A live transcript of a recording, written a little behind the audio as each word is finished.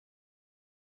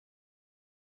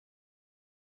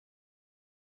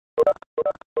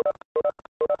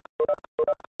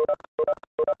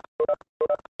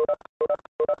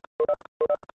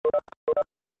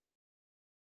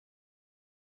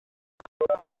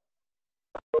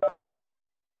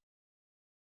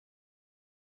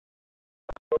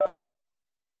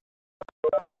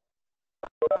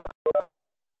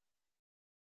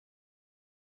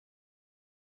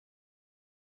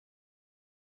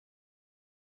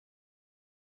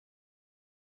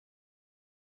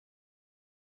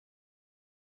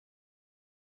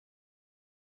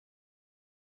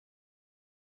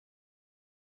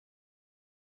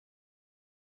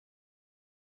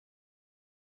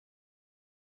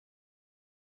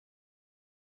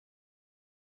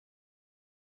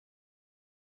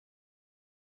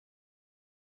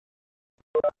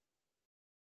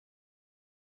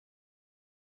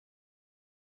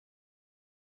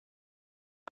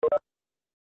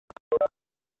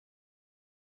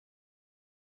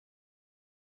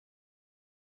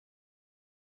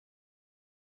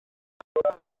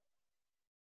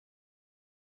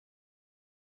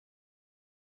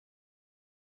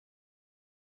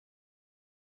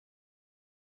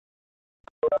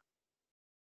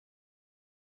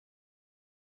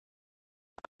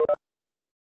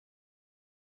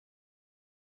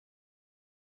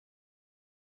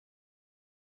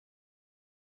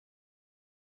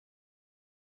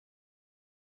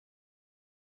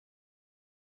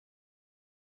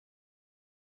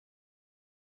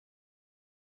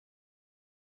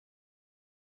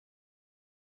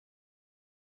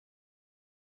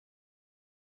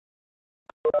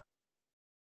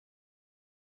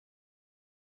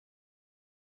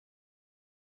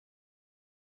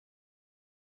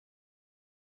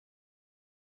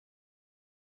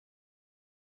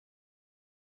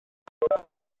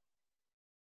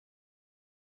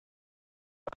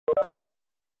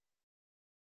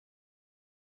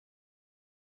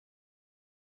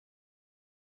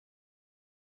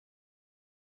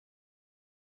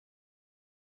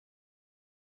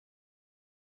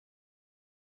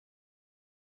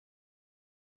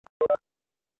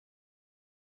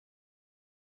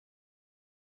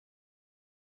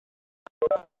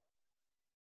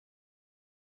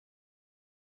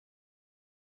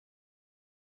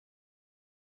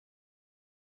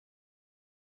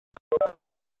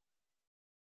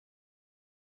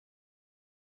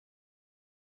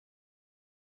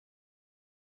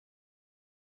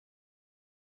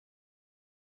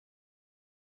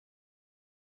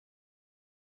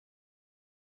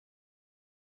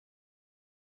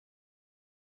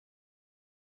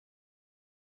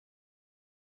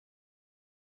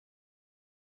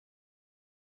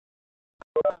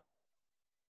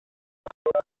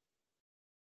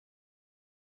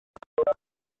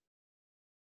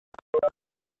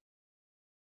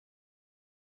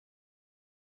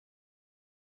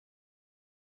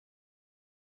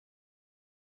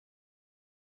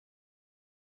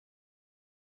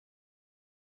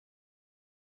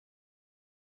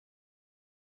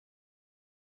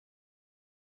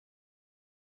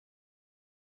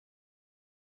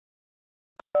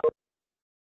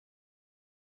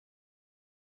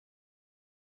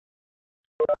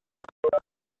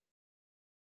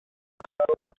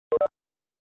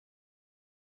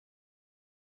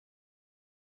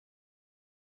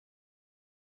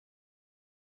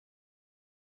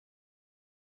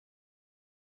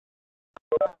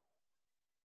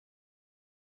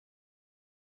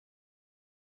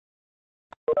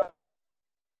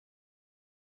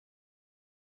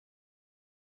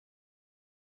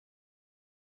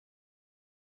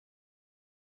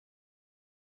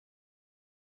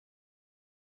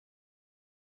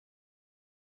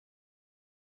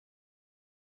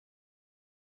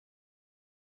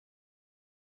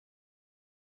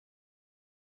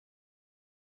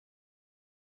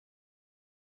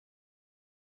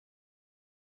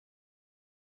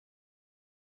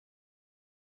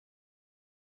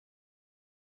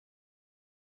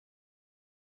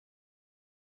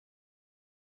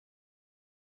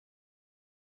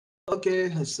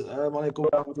Okay, Assalamualaikum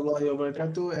warahmatullahi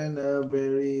wabarakatuh, and a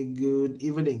very good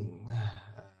evening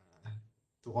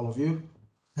to all of you.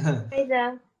 Hi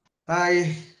there.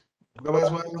 Hai, apa kabar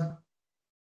semua?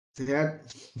 Sehat?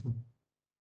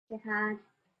 Sehat.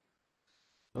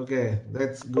 Okay,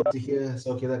 that's good to hear.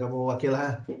 So kira kamu wakil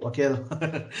ha? Wakil.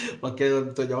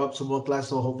 Wakil untuk jawab semua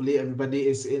kelas. So hopefully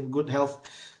everybody is in good health.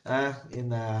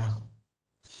 In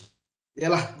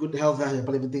yalah, good health lah yang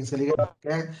paling penting sekali kan.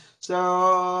 Okay. So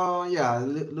yeah,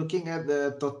 looking at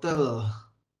the total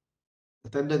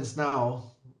attendance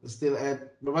now, still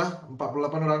at berapa?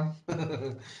 48 orang.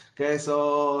 Okay,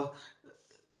 so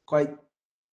quite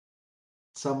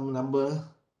some number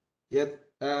yet.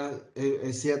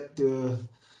 is yet to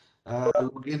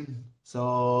log in.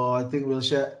 So I think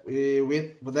we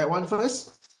wait for that one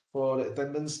first for the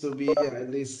attendance to be at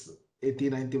least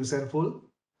 80-90% full.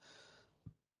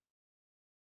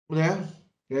 Ya,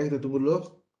 ya kita tunggu dulu.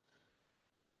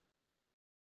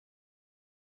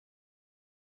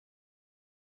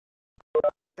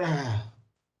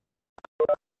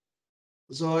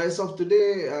 So as of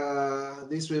today,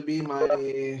 this will be my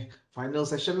final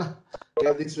session lah.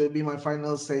 Okay, this will be my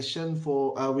final session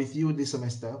for with you this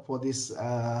semester for this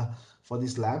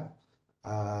lab.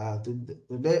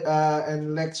 Today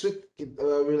and next week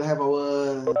we'll have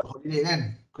our holiday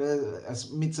kan, as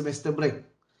mid semester break,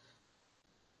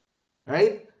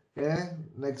 right? Yeah,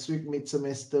 next week mid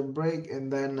semester break, and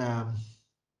then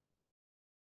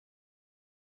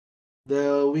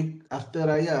the week after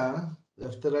Raya,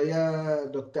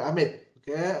 Dr. Ahmed,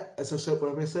 okay, Associate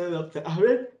Professor Dr.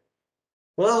 Ahmed,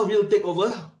 well, we'll take over.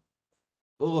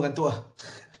 Oh, ngantuk ah.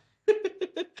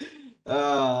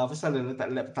 Pasal dia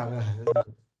letak lap petang lah.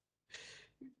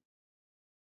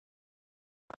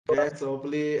 Okay, so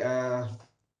hopefully, I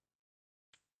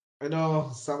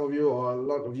know some of you or a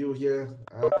lot of you here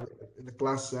in the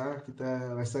class,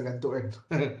 kita rasa gantuk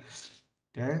kan.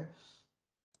 Okay,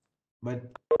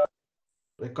 but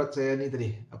record saya ni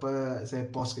tadi, apa saya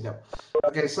pause kejap.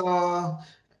 Okay, so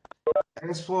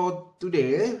as for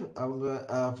today,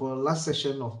 for last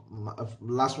session of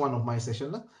last one of my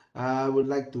session, I would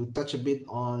like to touch a bit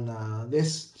on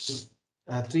this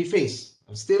three phase.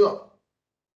 Still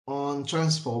on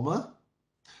transformer,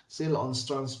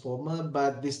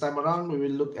 but this time around we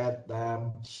will look at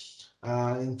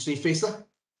in three phase,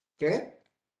 okay,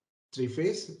 three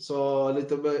phase. So a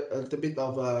little bit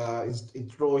of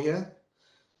intro here.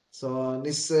 So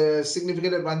this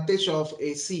significant advantage of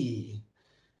AC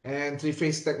and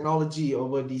three-phase technology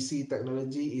over DC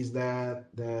technology is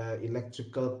that the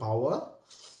electrical power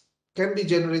can be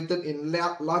generated in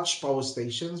large power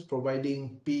stations,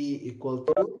 providing P equal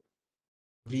to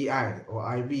VI or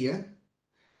IB.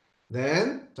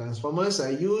 Then transformers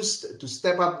are used to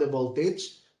step up the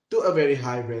voltage to a very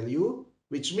high value,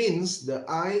 which means the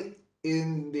I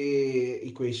in the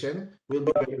equation will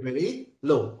be very, very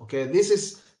low. Okay, this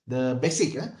is the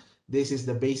basic. This is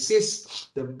the basis,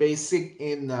 the basic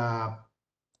in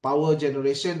power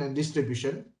generation and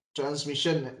distribution,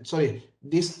 transmission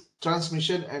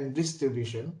and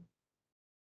distribution,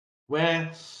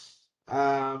 where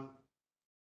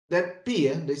that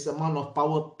P, this amount of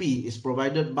power P is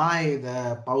provided by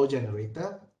the power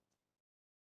generator,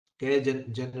 okay,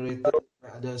 generated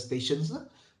the stations,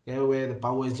 okay, where the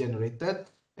power is generated,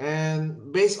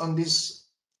 and based on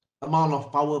this amount of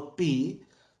power P,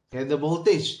 okay, the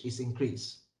voltage is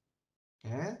increased,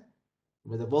 okay,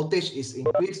 but the voltage is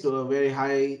increased to a very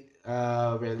high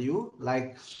value,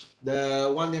 like the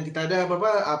one yang kita ada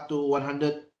berapa up to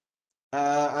 100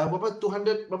 berapa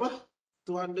 200 berapa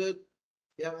 200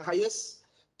 yang highest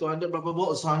 200 berapa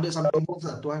volts 100 something volts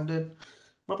lah 200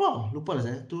 berapa lupa lah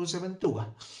saya 272 kah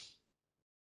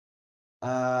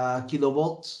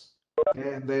kilovolts,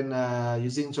 and then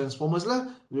using transformers lah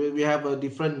we have a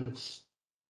different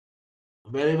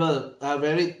varied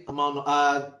amount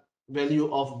value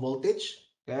of voltage,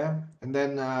 okay, and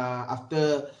then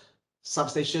after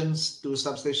substations to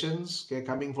substations, okay,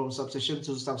 coming from substation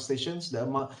to substations,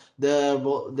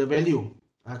 the value,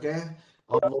 okay,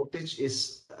 of voltage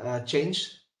is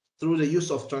changed through the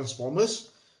use of transformers,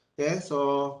 okay,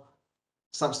 so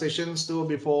substations to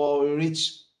before we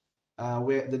reach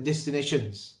where the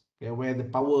destinations, okay, where the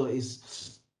power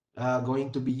is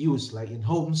going to be used, like in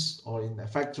homes or in the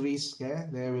factories, okay,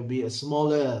 there will be a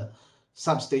smaller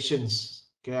substations.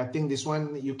 Okay, I think this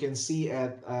one you can see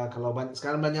at kalau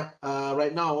sekarang banyak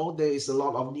right now there is a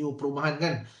lot of new perumahan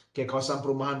kan, okay, kawasan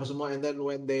perumahan semua, and then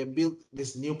when they build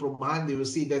this new perumahan, they will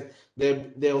see that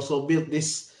they also build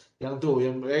this yang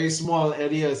very small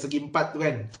area segi empat tu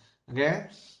kan, okay,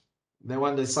 they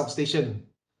want the substation,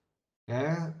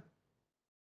 yeah.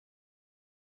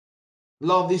 A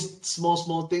lot of these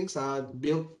small things are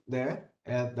built there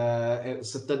at a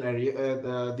certain area, at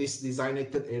this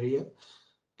designated area,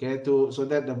 okay, so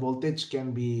that the voltage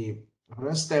can be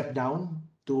stepped down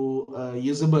to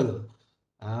usable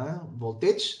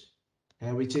voltage,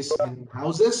 which is in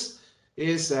houses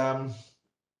is in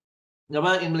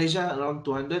Malaysia around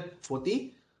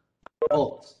 240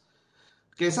 volts.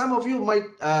 Okay, some of you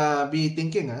might be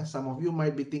thinking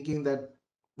that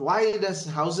why does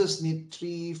houses need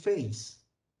three phase?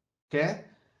 Okay,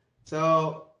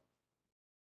 so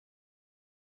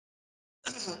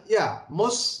yeah,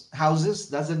 most houses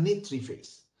doesn't need three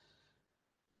phase.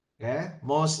 Okay,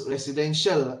 most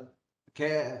residential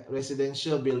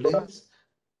buildings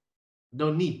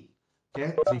don't need,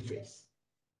 okay, three phase.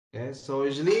 Okay, so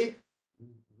usually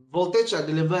voltage are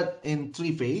delivered in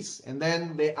three phase and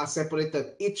then they are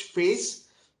separated each phase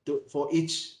for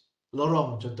each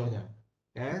lorong contohnya.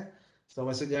 Okay, so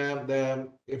maksudnya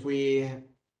if we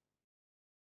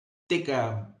take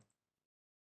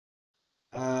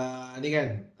ini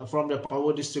kan from the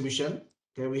power distribution,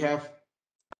 okay, we have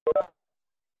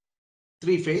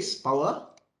three phase power.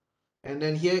 And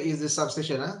then here is the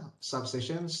substation,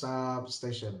 substation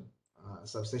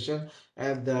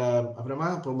at the apa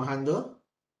nama perumahan tu.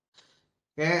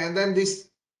 Okay, and then this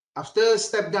after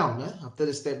step down, after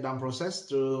the step down process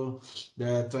through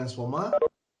the transformer,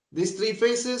 these three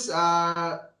phases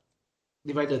are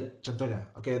divided. Contohnya,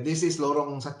 okay, this is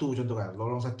lorong satu contoh kan,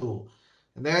 lorong satu,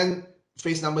 and then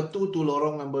phase number 2 to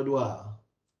lorong number 2.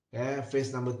 Okay, phase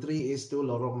number 3 is to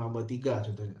lorong number 3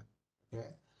 contohnya.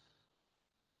 Okay.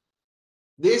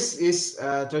 This is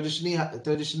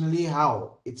traditionally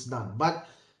how it's done, but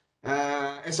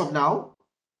as of now,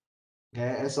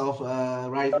 okay, as of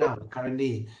right now,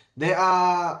 currently, there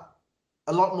are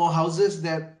a lot more houses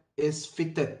that is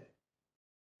fitted,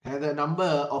 and the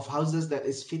number of houses that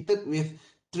is fitted with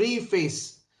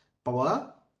three-phase power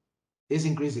is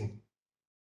increasing.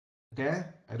 Okay,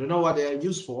 I don't know what they are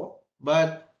used for,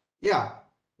 but yeah,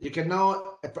 you can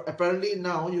now apparently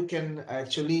now you can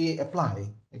actually apply,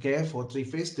 okay, for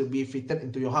three-phase to be fitted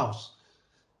into your house.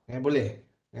 Boleh.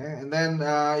 And then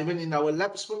even in our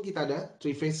labs pun kita ada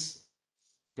three phase,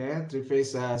 okay, three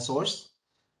phase source.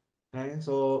 Okay,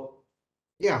 so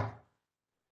yeah,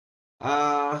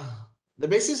 the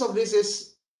basis of this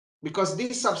is because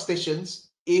these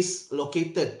substations is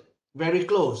located very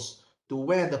close to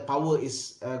where the power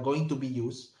is going to be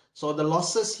used, so the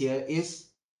losses here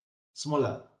is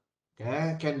smaller.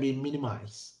 Okay, can be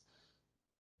minimized.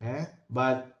 Okay,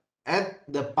 but at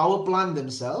the power plant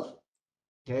themselves,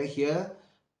 okay, here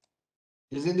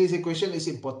using this equation is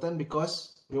important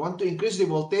because we want to increase the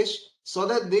voltage so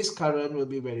that this current will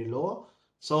be very low.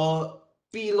 So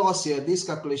P loss here, this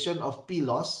calculation of P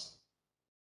loss,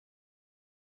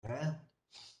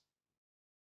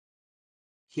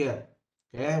 here,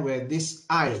 where this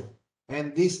I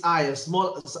and this I,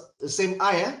 small, same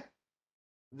I,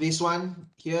 this one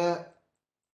here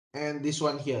and this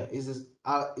one here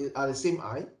are the same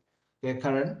I,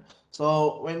 current.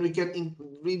 So when we can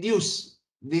reduce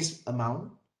this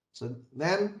amount, so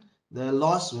then the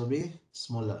loss will be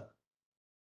smaller.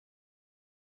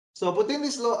 So putting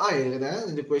this low I in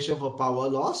the equation for power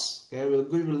loss, okay, we'll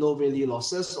give low value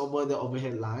losses over the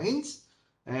overhead lines.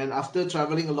 And after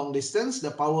traveling a long distance,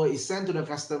 the power is sent to the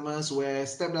customers where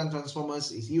step-down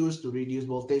transformers is used to reduce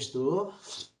voltage to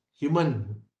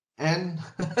human and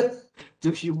to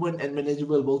human and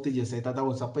manageable voltages. Saya tak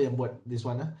tahu siapa yang buat this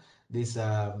one, this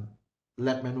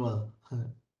lab manual.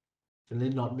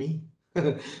 Really not me.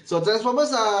 So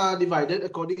transformers are divided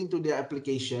according to their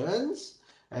applications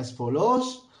as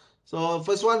follows. So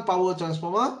first one, power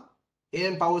transformer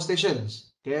in power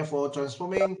stations. Okay, for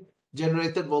transforming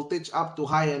generated voltage up to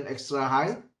high and extra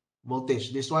high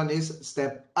voltage. This one is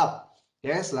step up.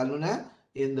 Yes, selalunya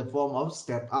in the form of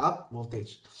step up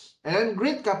voltage. And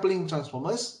grid coupling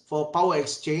transformers for power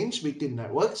exchange between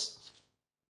networks.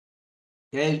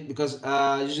 Okay, because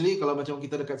usually kalau macam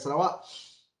kita dekat Sarawak,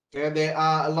 okay, there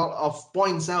are a lot of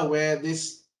points where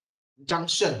this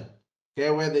junction,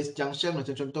 okay, where this junction,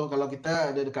 macam contoh kalau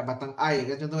kita ada dekat batang air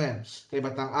kan contoh kan, okay,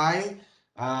 batang air,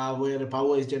 where the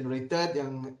power is generated,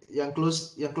 yang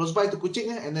close by to Kuching,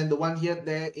 and then the one here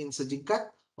there in Sejingkat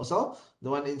also,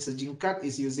 the one in Sejingkat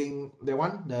is using the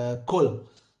coal,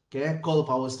 okay, coal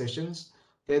power stations.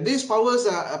 Okay, these power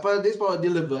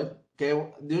delivered, okay,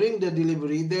 during the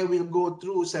delivery they will go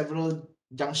through several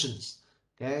junctions.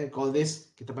 Okay, call this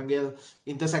kita panggil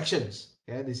intersections.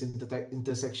 Okay, these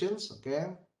intersections, okay,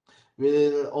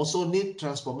 will also need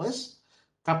transformers,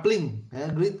 coupling,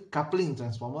 grid coupling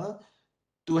transformer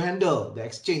to handle the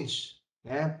exchange,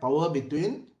 power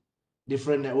between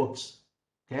different networks.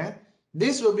 Okay,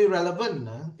 this will be relevant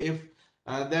if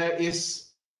there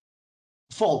is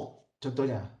fault,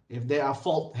 contohnya, if there are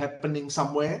fault happening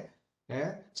somewhere.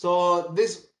 So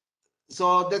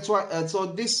that's why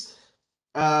this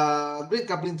grid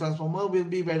coupling transformer will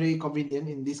be very convenient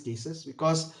in these cases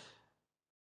because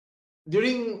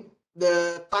during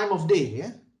the time of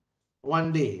day,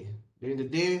 one day, during the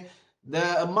day,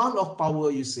 the amount of power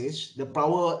usage, the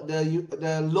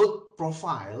load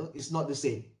profile is not the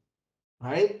same,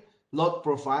 right? Load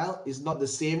profile is not the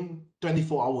same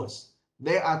 24 hours.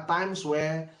 There are times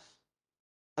where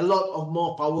a lot of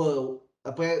more power,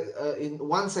 in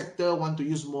one sector want to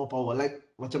use more power, like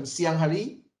macam siang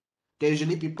hari,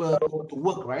 occasionally people go to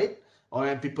work, right? or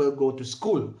when people go to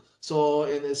school. So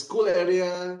in the school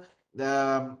area,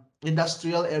 the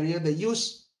industrial area, they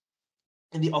use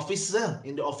in the office,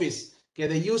 okay,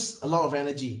 they use a lot of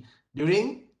energy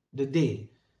during the day,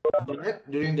 but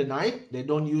during the night they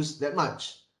don't use that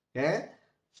much. Okay,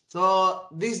 so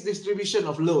this distribution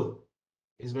of load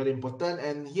is very important,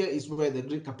 and here is where the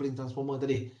grid coupling transformer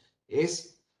tadi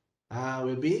is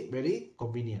will be very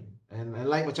convenient. And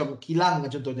like macam kilang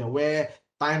contohnya, where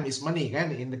time is money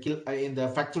kan, in the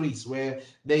factories where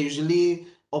they usually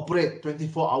operate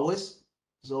 24 hours,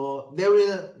 so they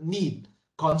will need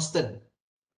constant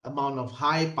amount of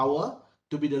high power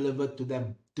to be delivered to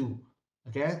them too.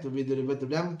 Okay, to be delivered to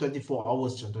them 24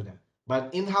 hours contohnya.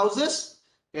 But in houses,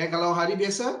 okay, kalau hari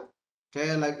biasa,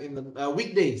 okay, like in the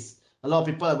weekdays, a lot of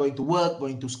people are going to work,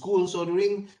 going to school. So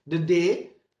during the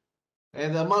day,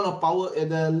 and the amount of power,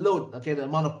 the load, okay, the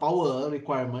amount of power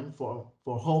requirement for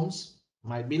homes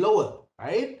might be lower,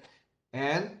 right?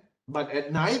 And but at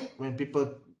night, when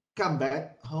people come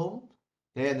back home,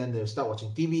 and then they'll start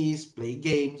watching TVs, play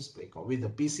games, play with the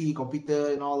PC,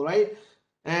 computer, and all, right?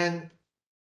 And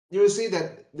you will see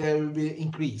that there will be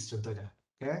increase, contohnya.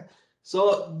 Okay,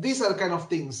 so these are the kind of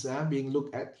things being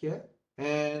looked at here,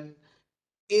 and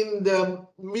in the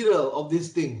middle of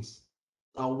these things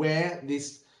are where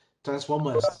these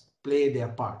transformers play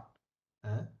their part.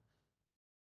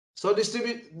 So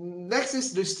next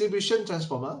is distribution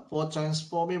transformer for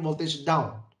transforming voltage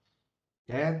down,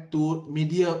 okay, to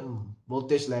medium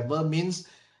voltage level. Means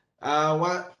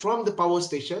from the power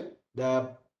station,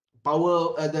 the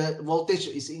the voltage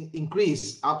is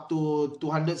increased up to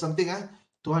 200 something,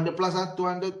 200 plus,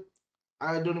 200,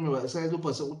 I don't remember, saya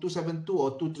lupa, so 272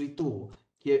 or 232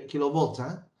 kilovolts,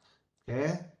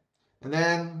 okay. And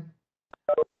then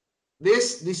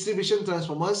these distribution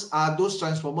transformers are those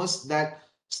transformers that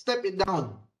step it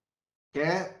down,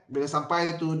 okay, bila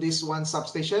sampai to this one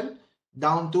substation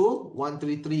down to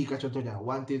 133 contohnya,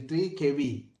 133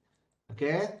 kV,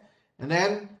 okay. And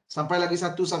then sampai lagi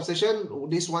satu substation,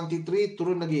 this 133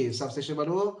 turun lagi substation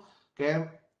baru, okay,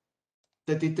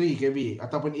 33 kV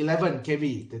ataupun 11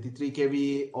 kV, 33 kV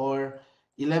or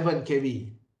 11 kV,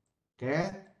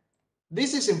 okay.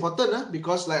 This is important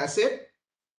because like I said,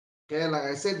 okay,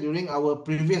 like I said during our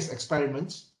previous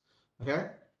experiments, okay,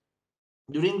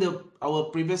 during our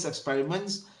previous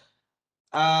experiments,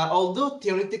 although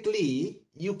theoretically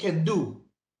you can do,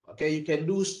 okay, you can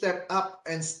do step up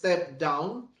and step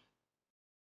down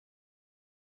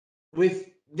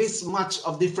with this much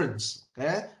of difference,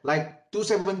 okay, like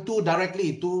 272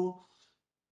 directly to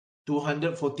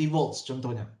 240 volts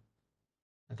contohnya,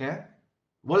 okay,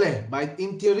 boleh, but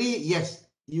in theory yes,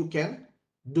 you can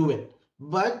do it,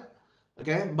 but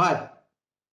okay,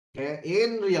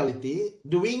 in reality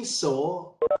doing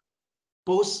so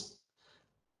pose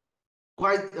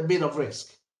quite a bit of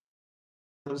risk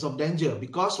in terms of danger,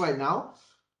 because right now,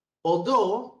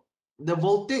 although the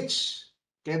voltage,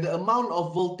 okay, the amount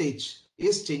of voltage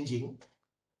is changing,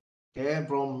 okay,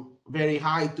 from very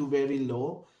high to very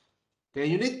low, okay,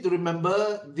 you need to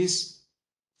remember this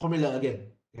formula again,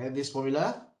 okay, this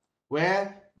formula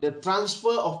where the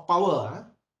transfer of power,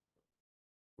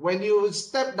 when you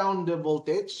step down the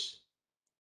voltage,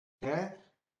 okay,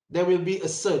 there will be a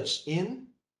surge in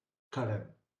current.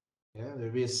 Yeah,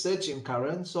 there will be a surge in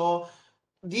current. So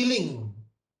dealing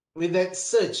with that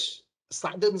surge,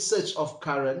 sudden surge of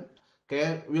current,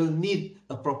 okay, will need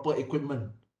a proper equipment.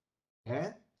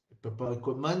 Okay, proper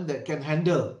equipment that can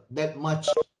handle that much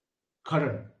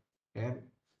current. Okay,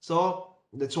 so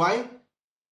that's why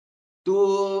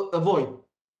to avoid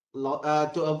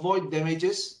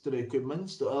damages to the equipment,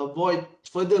 to avoid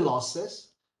further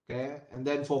losses, okay, and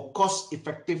then for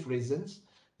cost-effective reasons,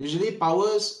 usually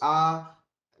powers are,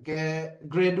 okay,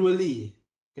 gradually,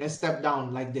 okay, step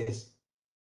down like this,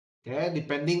 okay,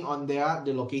 depending on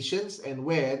the locations and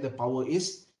where the power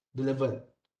is delivered.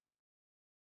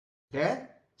 Okay,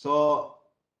 so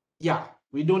yeah,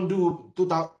 we don't do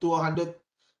 200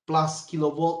 plus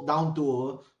kilovolt down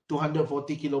to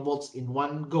 240 kilovolts in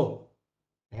one go.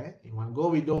 Okay, in one go,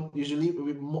 we don't usually,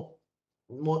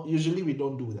 usually we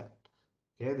don't do that.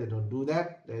 Okay, they don't do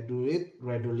that. They do it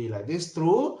gradually like this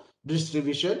through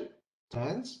distribution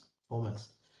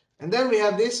transformers. And then we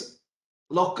have this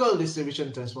local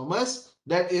distribution transformers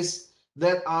that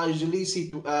are usually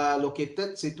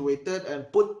situated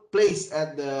and placed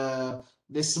at the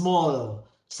small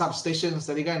substations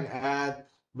tadi kan, at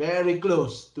very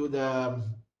close to the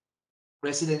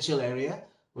residential area,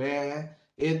 where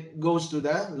it goes to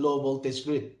the low voltage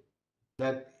grid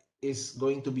that is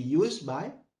going to be used by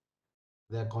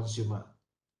the consumer.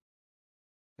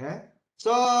 Okay,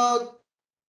 so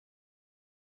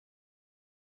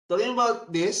talking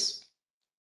about this,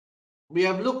 we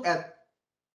have looked at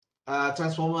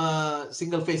transformer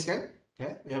single phase, kan?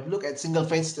 Okay, we have looked at single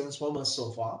phase transformers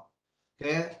so far.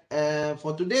 Okay,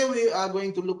 for today we are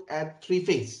going to look at three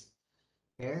phase.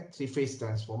 Okay, three phase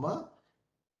transformer,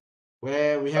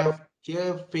 where we have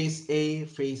here phase A,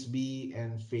 phase B,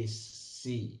 and phase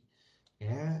C.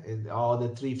 Yeah, all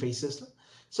the three phases.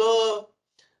 So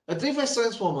a three phase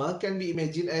transformer can be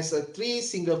imagined as a three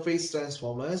single phase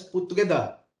transformers put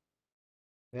together.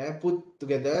 Yeah, put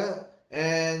together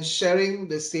and sharing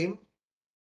the same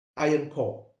iron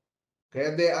core.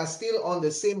 Okay, they are still on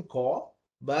the same core,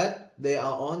 but they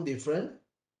are on different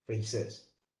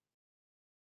phases.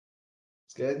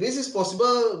 Okay, this is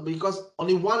possible because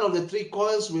only one of the three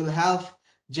coils will have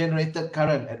generated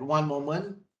current at one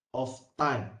moment of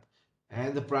time,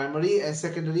 and the primary and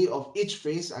secondary of each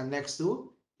phase are next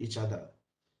to each other.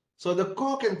 So the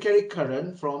core can carry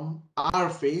current from R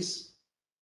phase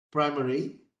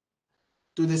primary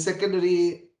to the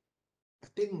secondary, I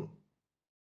think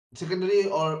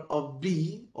secondary or of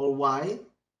B or Y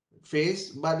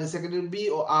phase, but the secondary B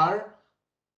or R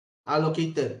are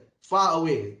located far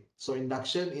away. So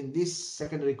induction in these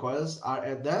secondary coils are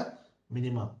at the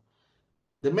minimum.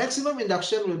 The maximum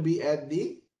induction will be at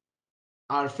the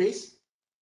R phase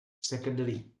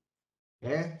secondary.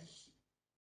 Okay.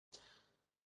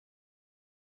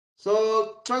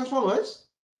 So transformers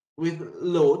with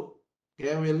load.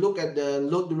 Okay, we'll look at the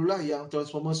load dulu lah, yang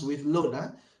transformers with load.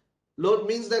 Load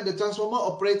means that the transformer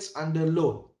operates under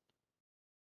load.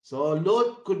 So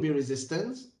load could be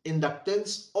resistance,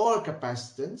 inductance, or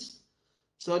capacitance.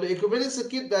 So the equivalent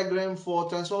circuit diagram for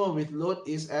transformer with load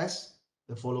is as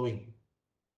the following.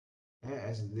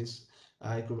 As this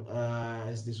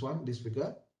one, this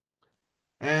figure.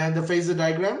 And the phasor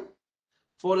diagram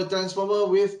for the transformer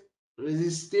with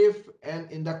resistive and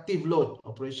inductive load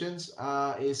operations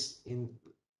is in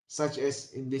such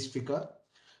as in this figure.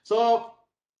 So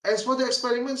as for the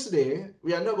experiments today,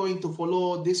 we are not going to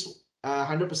follow this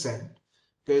 100%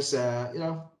 because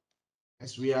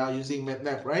as we are using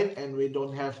MATLAB, right, and we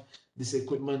don't have this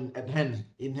equipment at hand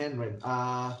in hand right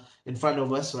in front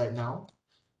of us right now.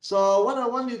 So what I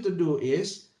want you to do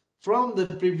is from the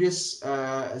previous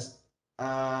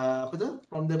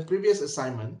from the previous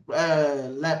assignment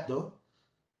lab though,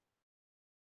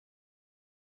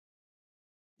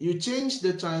 you change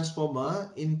the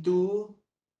transformer into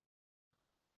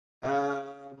a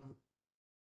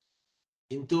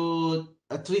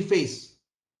three-phase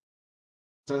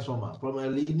transformer. From a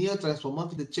linear transformer,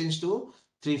 kita change to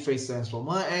three-phase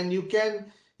transformer, and you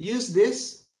can use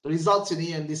this results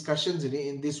ini and discussions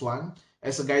ini in this one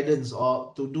as a guidance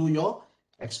or to do your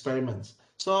experiments.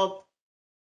 So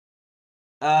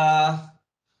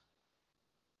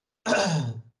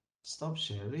stop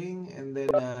sharing and then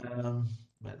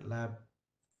MATLAB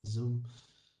Zoom.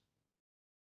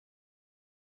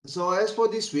 So as for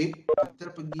this week,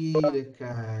 kita pergi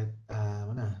dekat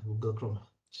mana? Google Chrome.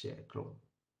 Share Chrome.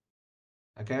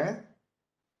 Okay.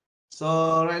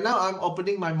 So right now I'm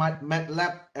opening my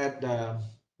MATLAB at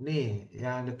ni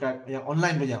yang dekat yang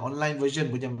online version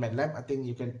punya MATLAB. I think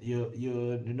you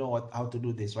know how to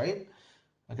do this, right?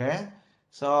 Okay.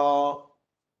 So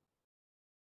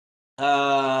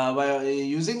by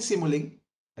using Simulink,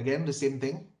 again the same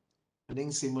thing.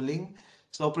 Using Simulink.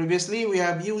 So previously we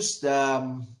have used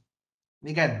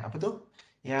ni kan apa tu?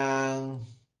 Yang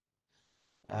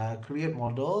create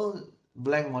model,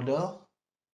 blank model.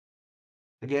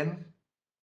 Again.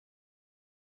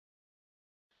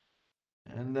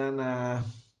 And then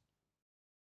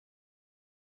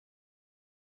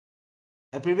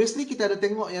previously kita ada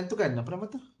tengok yang tu kan, apa nama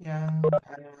tu? Yang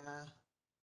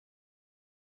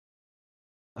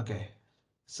okay.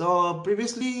 So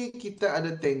previously kita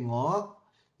ada tengok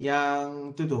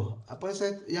yang tu apa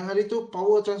yang hari tu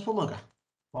power transformer kah?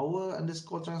 Power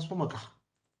underscore transformer kah?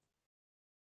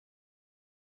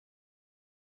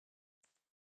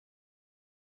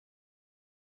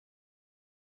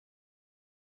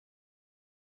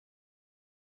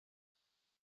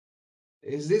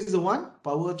 Is this the one?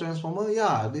 Power transformer?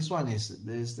 Yeah, this one is.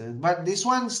 But this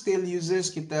one still uses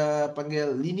kita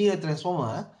panggil linear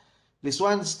transformer. This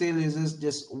one still uses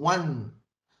just one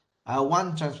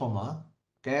transformer.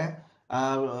 Okay,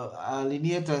 a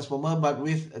linear transformer, but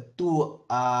with two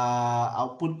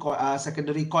output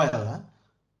secondary coil.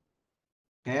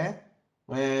 Okay,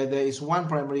 where there is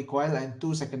one primary coil and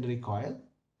two secondary coil.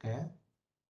 Okay,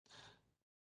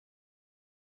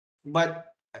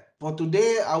 but for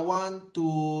today I want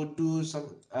to do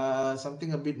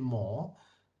something a bit more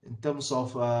in terms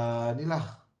of ni lah.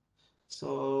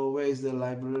 So where is the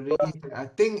library? I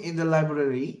think in the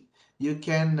library you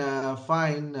can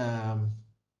find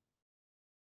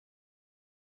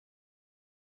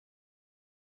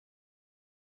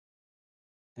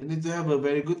you need to have a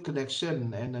very good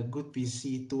connection and a good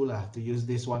PC too lah to use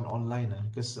this one online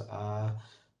because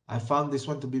I found this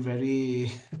one to be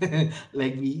very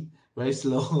laggy, very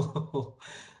slow.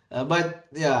 But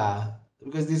yeah,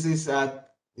 because this is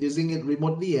using it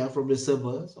remotely from the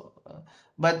server. So,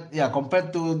 but yeah,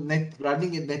 compared to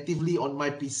running it natively on my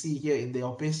PC here in the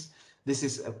office, this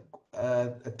is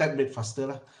a tad bit faster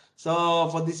lah. So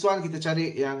for this one kita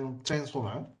cari yang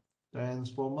transformer, and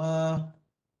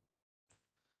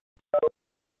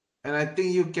I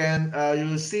think you can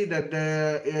you see that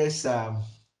there is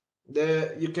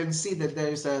you can see that there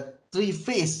is a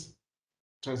three-phase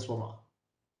transformer.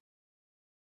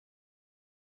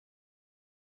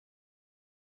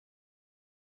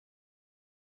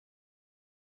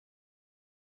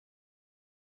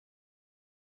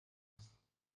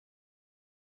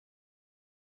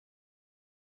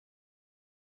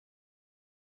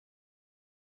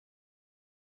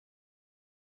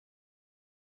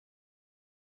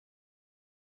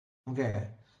 Okay,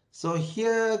 so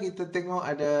here kita tengok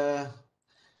ada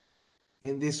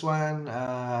in this one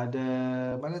ada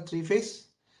mana three phase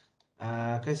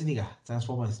ke sini kah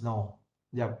transformers no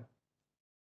jap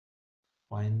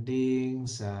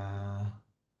windings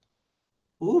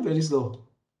very slow,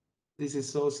 this is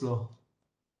so slow.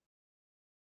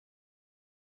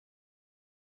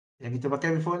 Yang kita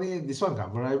pakai before ni this one kah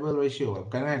variable ratio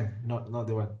bukan kan, not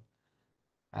the one.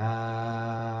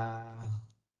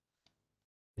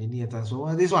 Ini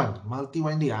transformer, this one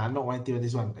multi-winding not multi-winding,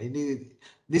 this one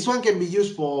this one can be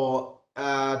used for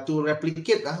to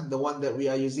replicate the one that we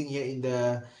are using here in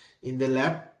the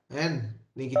lab kan.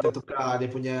 Ni kita tukar dia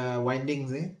punya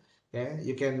windings ni. Okay,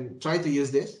 you can try to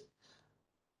use this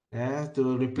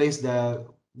to replace the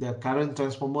current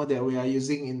transformer that we are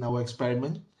using in our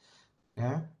experiment.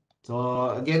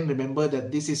 So again, remember that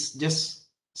this is just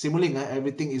Simulink.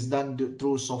 Everything is done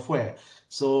through software.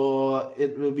 So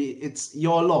it's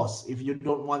your loss if you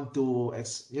don't want to,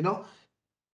 to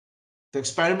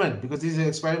experiment, because this is an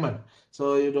experiment.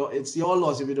 So it's your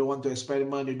loss if you don't want to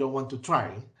experiment, you don't want to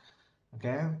try.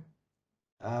 Okay.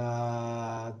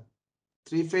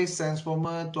 Three-phase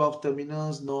transformer, 12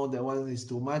 terminals. No, that one is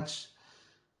too much.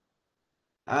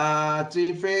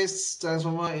 Three-phase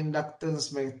transformer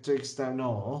inductance matrix time.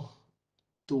 No.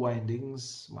 Two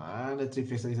windings. Mana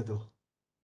three-phase lagi satu?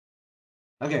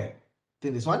 Okay.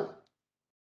 Think this one.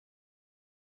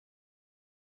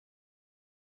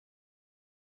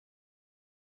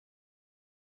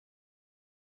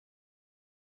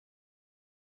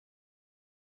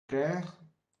 Okay.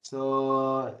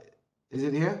 So is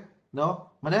it here?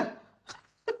 No? Mana?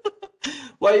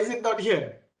 Why is it not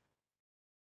here?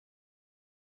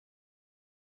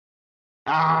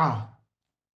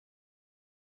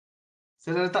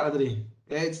 Saya dah letak dah tadi.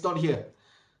 It's not here.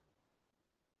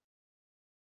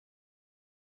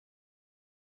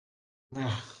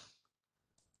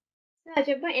 Sir,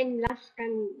 cuba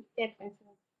enlargekan tab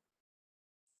saya.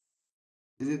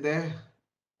 Is it there?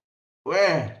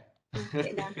 Where?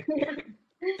 Okay, dah.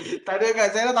 Tak ada kan?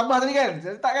 Saya dah tambah tadi kan?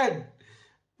 Saya letak kan?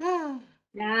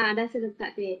 Dah saya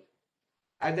letak tab.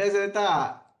 Ada saya letak.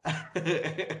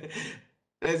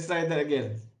 Let's try that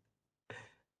again.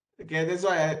 Okay, that's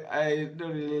why I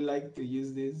don't really like to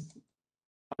use this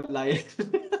online.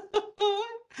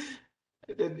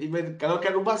 Dan even kalau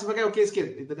kat rumah sebenarnya okay sikit.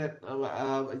 Internet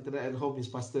at home is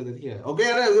faster than here.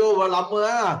 Okay, lama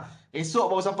lah.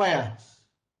 Esok baru sampai lah.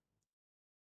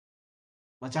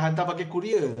 Macam hantar pakai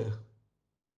courier.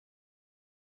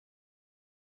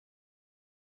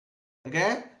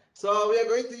 Okay, so we are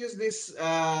going to use this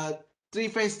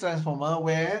three-phase transformer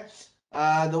where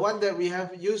the one that we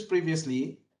have used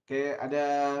previously, okay,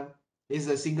 is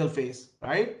a single phase,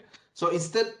 right? So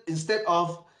instead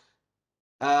of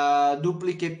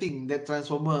duplicating that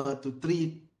transformer to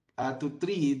three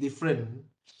different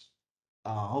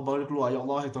baru keluar ya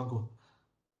Allah ya Tuhanku.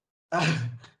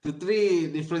 To three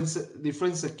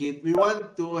different circuit, we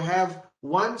want to have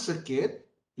one circuit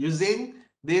using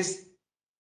this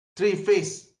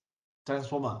three-phase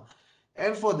transformer.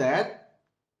 And for that,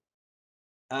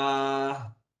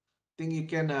 I think you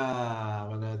can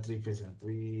mana three-phase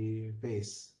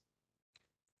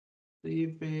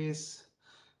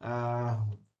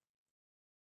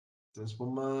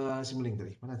transformer Simulink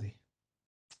tadi mana tadi?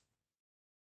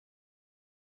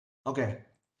 Okay,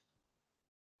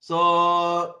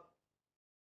 so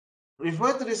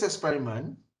refer to this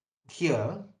experiment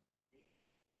here.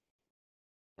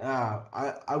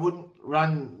 I wouldn't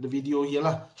run the video here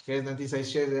lah. Okay, nanti saya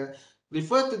share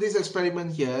refer to this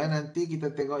experiment here. Nanti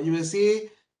kita tengok, you will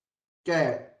see,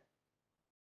 okay,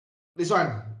 this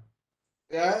one.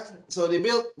 Yeah, so they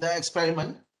built the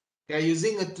experiment. Okay,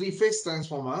 using a three-phase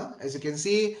transformer. As you can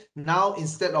see, now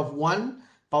instead of one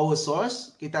power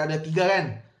source, kita ada tiga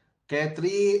kan? Okay,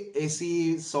 three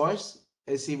AC source,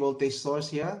 AC voltage source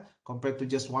here, compared to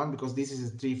just one, because this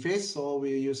is a three-phase. So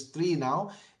we use three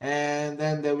now, and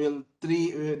then there will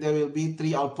be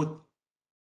three output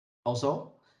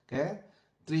also. Okay,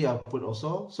 three output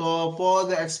also. So for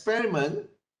the experiment,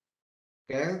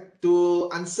 okay,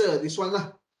 to answer this one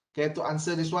lah. Okay, to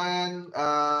answer this one,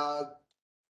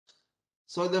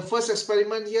 so the first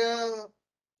experiment here,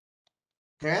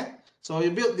 okay, so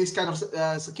you build this kind of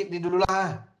circuit ni dulu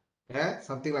lah, okay,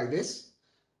 something like this.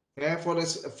 Okay, for the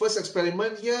first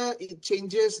experiment here, it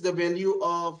changes the value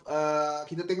of,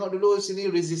 kita tengok dulu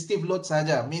sini resistive load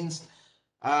saja, means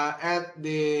at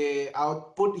the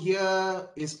output here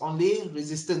is only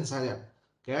resistance saja,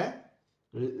 okay,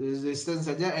 resistance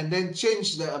saja, and then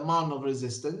change the amount of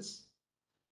resistance.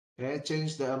 Okay,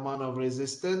 change the amount of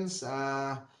resistance,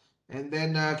 and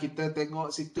then kita tengok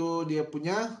situ dia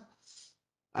punya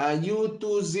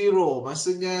U20,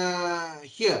 maksudnya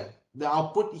here the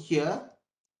output here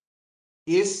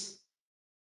is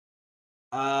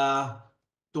 220,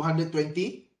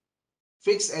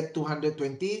 fixed at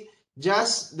 220,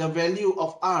 just the value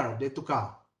of R dia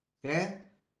tukar. Okay,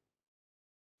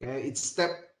 okay, it's step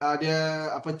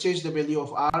dia apa, change the value of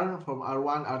R from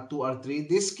R1, R2, R3.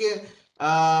 This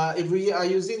if we are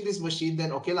using this machine, then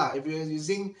okay lah. If we are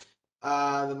using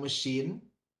the machine,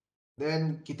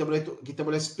 then kita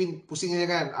boleh spin, pusing aja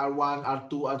kan, R1,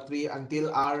 R2, R3 until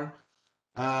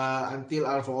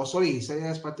R4. Oh, sorry,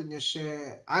 saya sepatutnya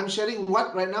share. I'm sharing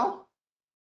what right now?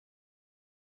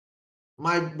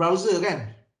 My browser kan?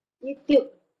 YouTube.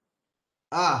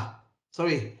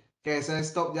 Sorry. Okay, saya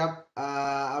stop jap.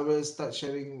 I will start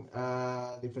sharing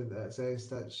different. Saya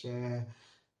start share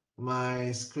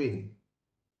my screen.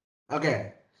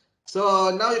 Okay.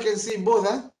 So now you can see both,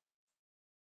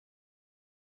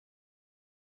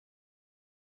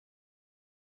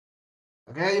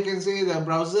 Okay, you can see the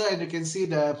browser and you can see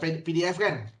the PDF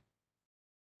kan?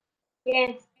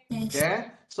 Yes.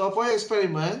 Okay, so for your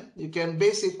experiment, you can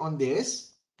base it on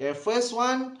this. Okay, first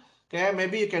one, okay,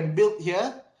 maybe you can build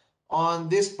here on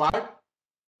this part,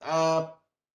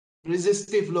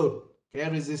 resistive load. Okay,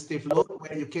 resistive load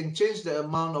where you can change the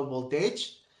amount of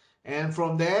voltage, and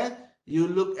from there you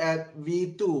look at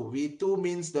V2. V2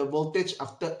 means the voltage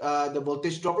after the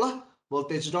voltage drop lah,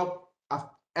 voltage drop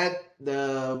at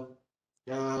the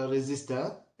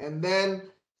resistor, and then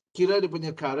kira dia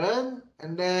punya current,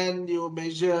 and then you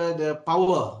measure the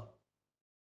power.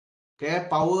 Okay,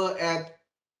 power at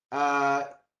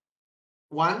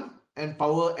 1 and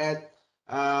power at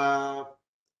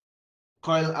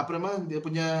coil apa nama dia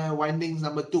punya windings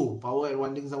number 2, power at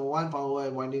windings number 1, power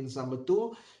at windings number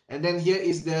 2, and then here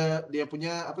is the dia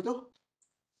punya apa tu,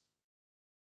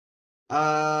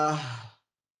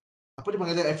 apa dia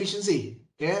panggil, efficiency.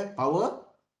 Okay, power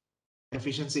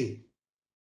efficiency.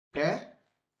 Okay,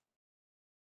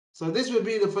 so this will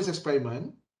be the first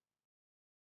experiment.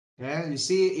 Okay, you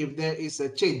see if there is a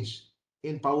change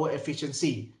in power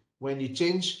efficiency when you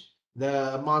change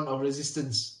the amount of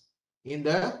resistance in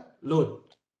the load.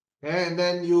 Okay, and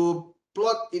then you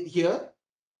plot it here.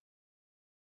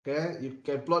 Okay, you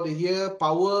can plot it here,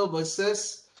 power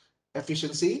versus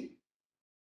efficiency.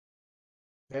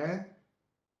 Okay,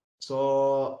 so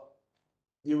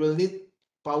you will need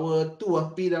power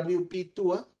 2, PWP2,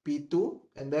 P2,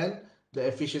 and then the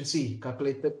efficiency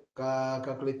calculated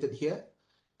here.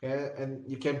 Okay, and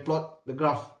you can plot the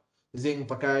graph using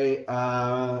pakai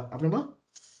apa nama?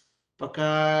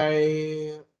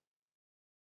 Pakai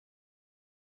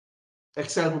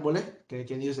Excel pun boleh. Okay, you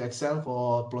can use Excel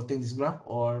for plotting this graph,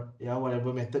 or yeah, whatever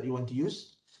method you want to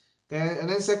use. Okay, and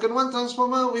then second one,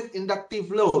 transformer with inductive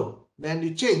load. Then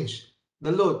you change the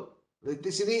load.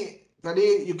 Di sini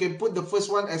tadi you can put the first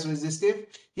one as resistive.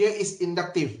 Here is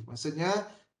inductive. Maksudnya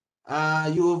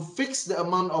you fix the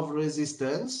amount of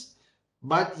resistance,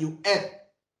 but you add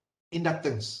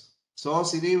inductance. So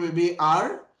sini will be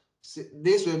R.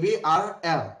 This will be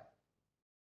RL.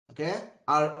 Okay,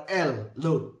 RL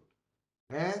load.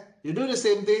 Okay, you do the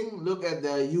same thing. Look at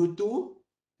the U2,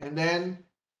 and then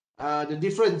the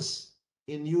difference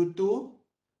in U2,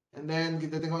 and then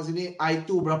kita tengok sini I2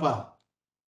 berapa.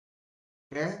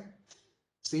 Okay,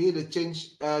 see the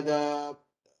change,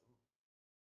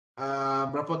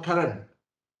 berapa current.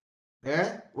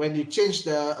 Okay, when you change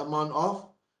the amount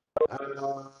of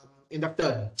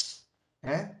inductance.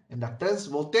 Okay,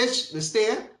 inductance, voltage,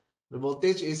 the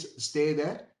voltage is stay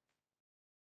there.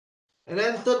 And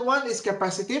then third one is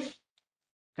capacitive.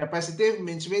 Capacitive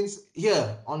means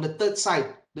here on the third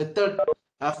side, the third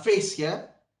phase here,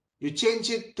 you change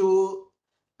it to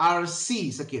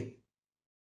RC circuit.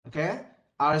 Okay,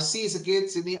 RC circuit,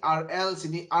 sini RL,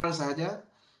 sini R sahaja.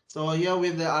 So here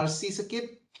with the RC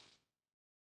circuit,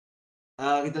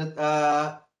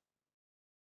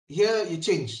 here you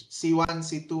change C1,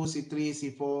 C2, C3,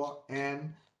 C4,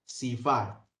 and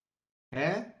C5.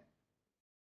 Okay.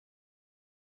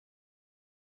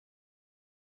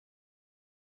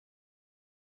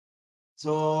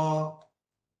 So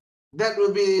that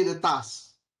will be the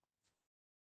task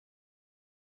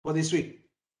for this week.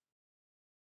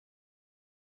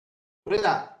 Boleh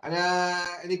tak? Ada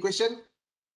any question?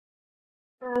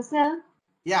 Sir,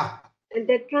 Yeah.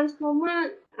 the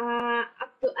transformer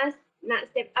up to us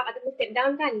nak step up ataupun step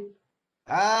down kan?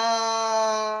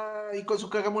 Ikut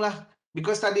suka kamu lah.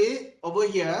 Because tadi over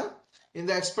here in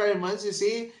the experiments, you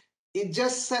see, it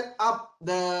just set up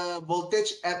the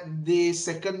voltage at the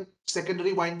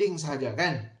secondary winding sahaja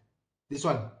kan? This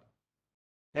one.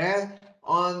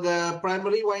 On the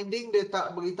primary winding dia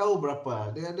tak beritahu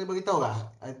berapa. Dia beritahu lah.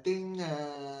 I think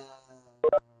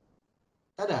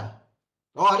tak ada.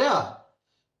 Oh ada.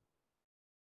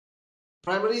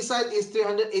 Primary side is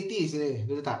 380 sini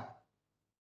dia letak.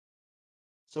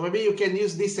 So maybe you can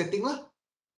use this setting lah.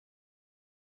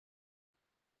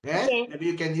 Okay.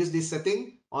 Maybe you can use this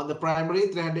setting on the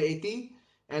primary 380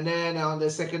 and then on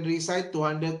the secondary side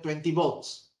 220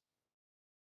 volts.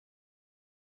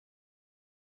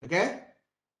 Okay?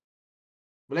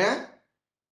 Boleh?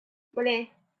 Boleh.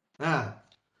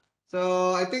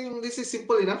 So I think this is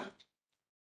simple enough.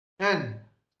 Kan?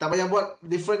 Tak payah buat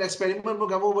different experiment pun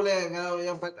kamu boleh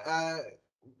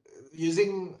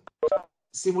using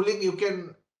Simulink you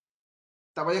can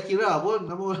tak payah kira pun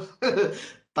kamu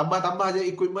tambah-tambah je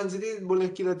equipment sini boleh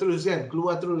kira terus kan,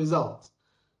 keluar terus result.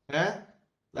 Like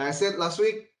I said last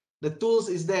week, the tools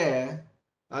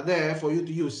are there for you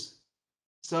to use.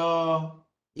 So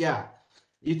yeah,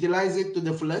 utilize it to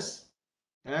the fullest.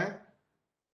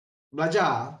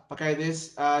 Belajar pakai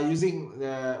this, using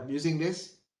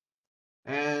this,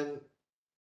 and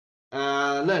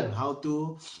learn how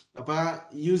to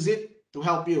use it to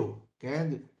help you,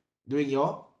 okay, doing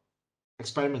your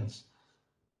experiments.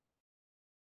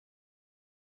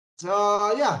 So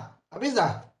yeah, habis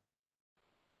dah.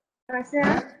 Sir,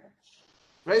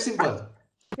 Very simple.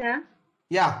 Sir,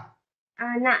 Yeah.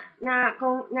 nak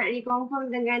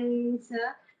reconfirm dengan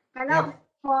Sir, kalau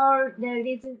for the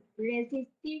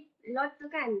resistive load tu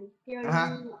kan, theory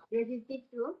resistive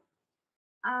tu,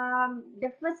 the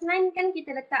first line kan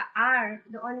kita letak R,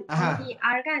 the only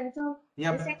R kan, so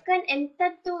the second and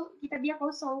third tu kita biar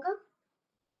kosong ke?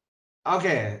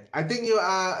 Okay, I think you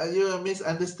are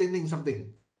misunderstanding something.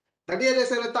 Tadi ada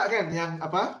saya letak kan yang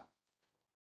apa?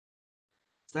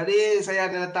 Tadi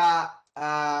saya ada letak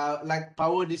like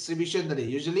power distribution tadi.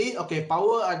 Usually, okay,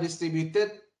 power are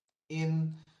distributed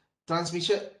in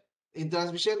transmission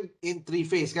in three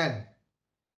phase kan.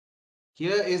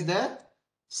 Here is the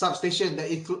substation that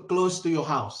is close to your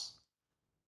house.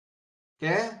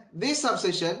 Okay, this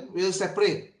substation will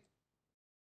separate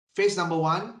phase number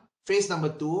 1, phase number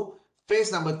 2,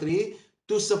 phase number 3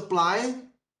 to supply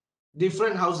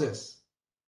different houses.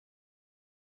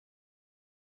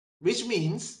 Which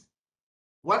means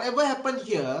whatever happened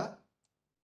here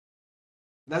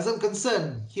doesn't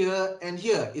concern here and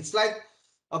here. It's like,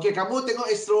 okay, kamu tengok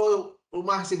astro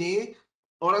rumah sini,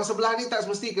 orang sebelah ni tak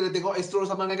semesti kena tengok astro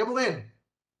sama dengan kamu kan?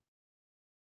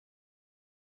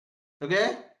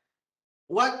 Okay?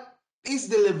 What is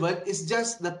delivered is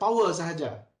just the power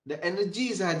sahaja, the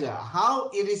energy sahaja. How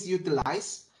it is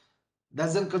utilized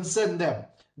doesn't concern them.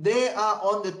 They are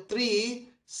on the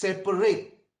three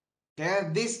separate, okay,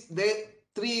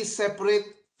 three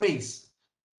separate phase,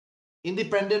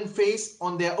 independent phase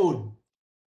on their own.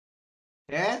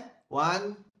 Okay,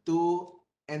 1, 2,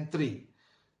 and 3.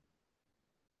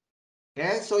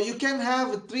 Okay, so you can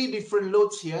have 3 different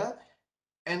loads here,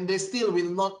 and they still will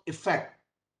not affect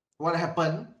what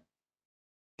happened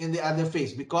in the other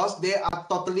phase because they are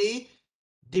totally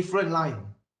different line.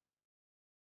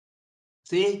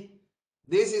 See,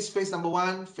 this is phase number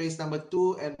 1, phase number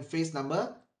 2, and phase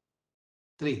number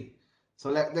 3.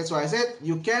 So that's why I said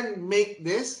you can make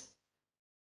this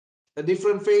a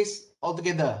different phase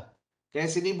altogether. Okay,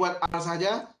 sini buat R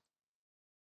saja.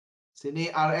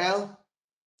 Sini RL.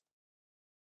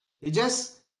 You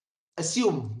just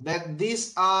assume that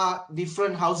these are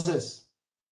different houses.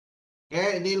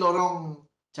 Okay, ini lorong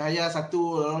cahaya 1,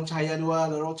 lorong cahaya 2,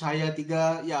 lorong cahaya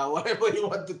 3. Yeah, whatever you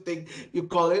want to think,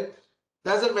 you call it.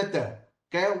 Doesn't matter.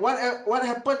 Okay, what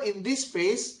happened in this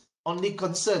phase only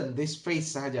concern this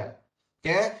face sahaja.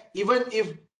 Okay, even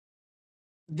if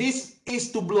this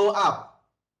is to blow up.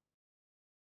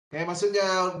 Okay,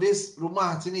 maksudnya this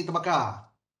rumah sini terbakar.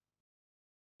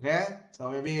 Okay, so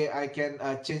maybe I can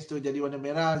change to jadi warna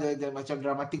merah, jadi macam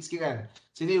dramatik sikit kan.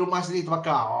 Sini rumah sini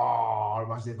terbakar. Oh,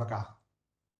 rumah sini terbakar.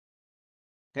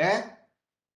 Okay,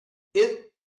 it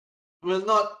will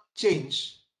not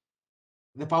change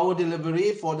the power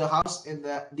delivery for the house in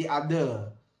the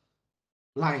other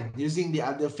line using the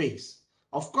other phase.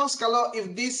 Of course, kalau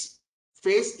if this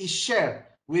phase is shared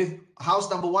with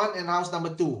house number 1 and house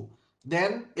number 2,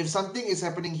 then if something is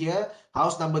happening here,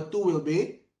 house number 2 will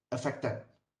be affected.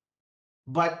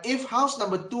 But if house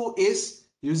number 2 is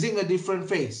using a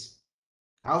different phase,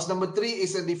 house number 3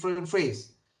 is a different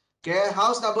phase. Okay,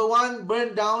 house number 1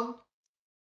 burned down,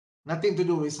 nothing to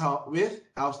do with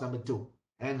house number 2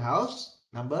 and house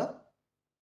number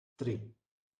 3.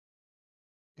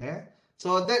 Okay,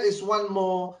 so that is one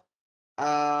more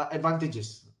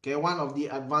advantages. Okay, one of the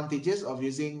advantages of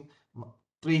using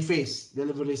three-phase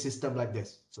delivery system like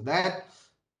this. So that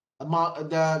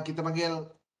kita panggil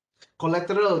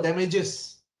collateral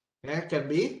damages, okay, can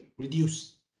be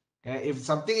reduced. Okay, if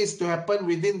something is to happen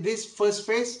within this first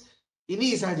phase,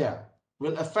 ini saja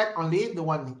will affect only the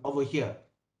one over here.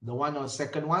 The one on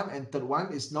second one and third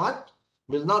one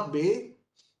will not be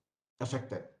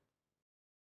affected.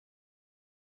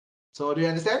 So do you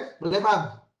understand? Boleh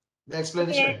faham the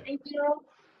explanation? Okay, thank you.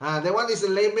 That one is a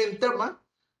layman term.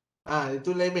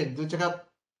 Itu layman. Itu cakap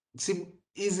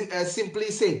simply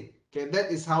say. Okay, that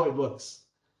is how it works.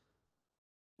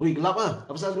 Wih, gelap ah.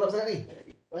 Apa pasal gelap sangat ni?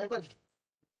 What happened?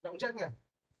 Nak hujan kan?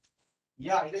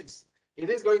 Yeah, it is. It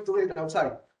is going to rain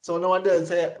outside. So no wonder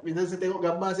bila saya tengok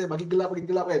gambar saya makin gelap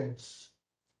kan.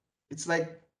 It's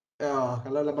like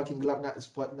kalau lah makin gelap nak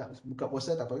buka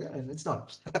puasa tak apa kan? It's not.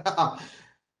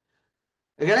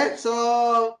 Okay, so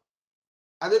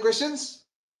other questions?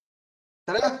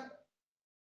 Tara?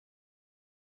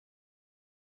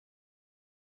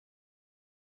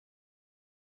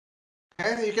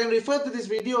 Okay, you can refer to this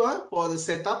video for the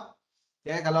setup.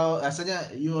 Okay, kalau rasanya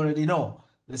you already know.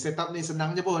 The setup ni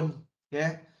senang je pun.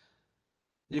 Okay.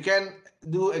 You can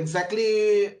do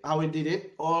exactly how we did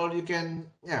it, or you can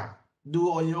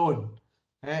do on your own.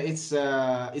 Okay, it's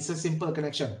a simple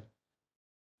connection.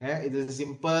 Okay, it is a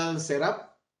simple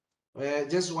setup. We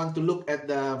just want to look at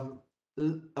the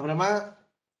apa nama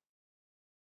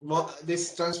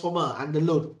this transformer under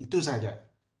load, itu saja.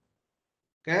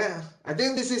 Okay, I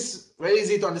think this is very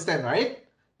easy to understand, right?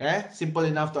 Okay, simple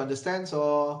enough to understand.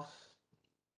 So,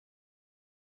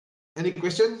 any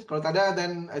question? Kalau tak ada,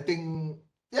 then I think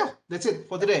that's it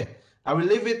for today. I will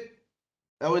leave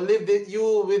you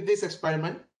with this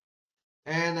experiment.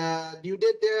 And due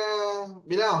date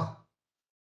Bilal.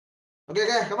 Okay,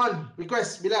 come on,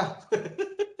 request Bilal.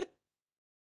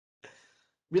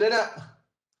 Bila nak?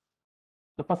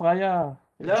 Lepas raya.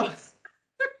 Bilal.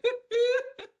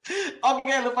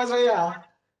 Okay, lepas raya.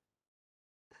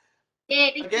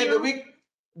 Okay, thank Okay, you.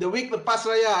 the week lepas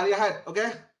raya, hari Ahad, okay?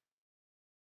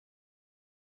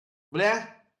 Boleh?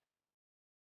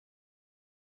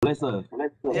 Boleh, sir.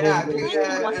 Yeah, I think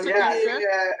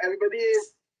everybody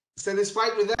is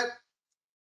satisfied with that.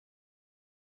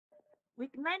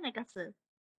 week 9 kah, sir?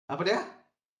 Apa dia?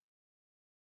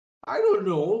 I don't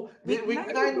know. Week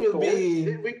 9 will be.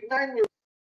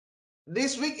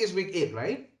 This week is week 8,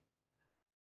 right?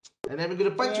 And then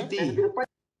minggu depan cuti.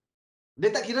 Dia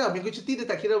tak kira minggu cuti, dia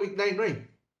tak kira week 9, right?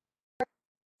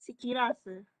 Si kira,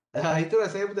 sir. Itulah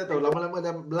saya pun tak tahu. Lama-lama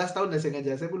dah belas tahun dah saya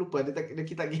ngajar. Saya pun lupa.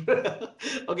 Kita kira.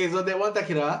 Okay, so that one tak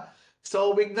kira.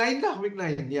 So week 9 lah, week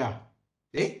 9. Yeah.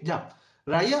 Jap.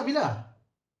 Raya bila?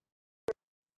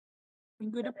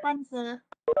 Minggu depan, sir.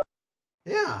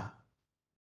 Yeah.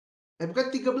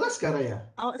 Bukan 13 kan raya?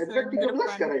 Awak, sir, minggu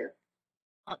depan.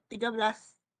 Oh, 13.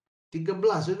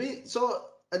 13. So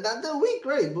another week,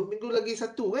 right? Minggu lagi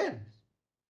satu kan?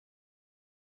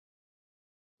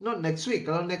 Not next week.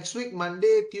 Kalau next week,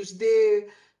 Monday, Tuesday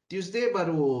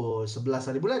baru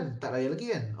 11 hari bulan. Tak raya lagi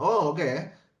kan? Oh,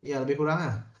 okay. Ya, lebih kurang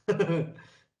lah.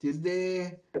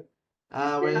 Tuesday,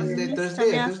 Wednesday,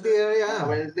 Thursday raya.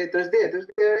 Wednesday,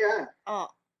 raya. Oh.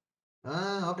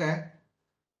 Okay.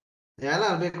 Ya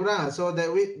lah, lebih kurang. So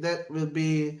that week, that will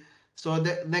be, so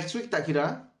that next week tak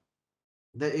kira.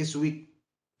 That is week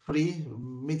 3,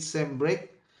 mid-sem break.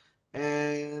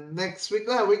 And next week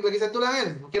lah, week lagi satu lah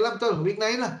kan? Okay lah, betul. Week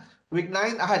 9 lah. Week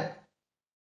 9, Ahad.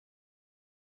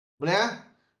 Boleh lah?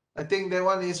 I think that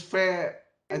one is fair.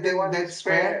 I think that's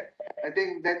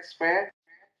fair.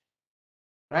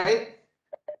 Right?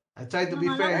 I try to be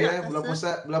fair ya. Bulan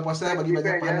puasa bagi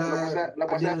banyak pahala.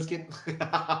 Adil sikit.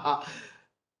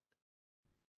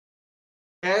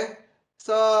 Okay,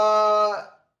 so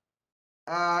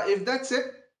if that's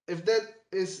it, if that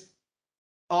is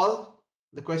all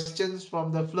the questions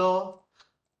from the floor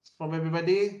from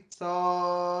everybody,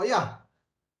 so yeah,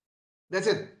 that's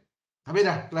it. Habis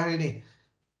dah kelas hari ni.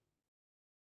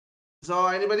 So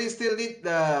anybody still need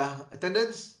the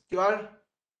attendance QR?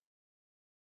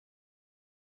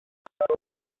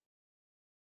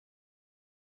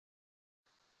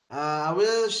 I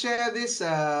will share this.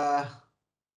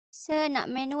 Sir, nak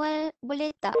manual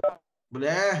boleh tak?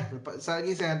 Boleh. Saat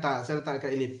lagi saya hantar. Saya letak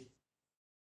kat Elite.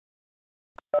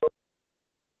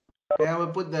 Okay, I will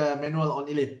put the manual on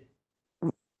Elite.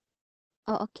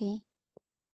 Oh, okay.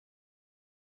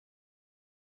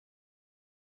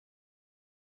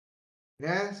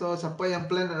 Yeah, so siapa yang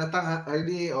plan nak datang hari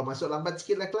ni, masuk lambat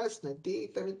sikit lah kelas, nanti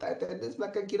kita minta attendance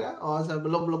belakang kira.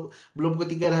 Belum pukul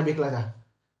 3 dah habis kelas dah.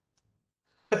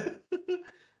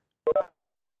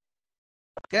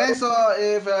 Okay, so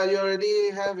if you already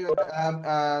have your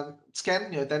scan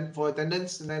your for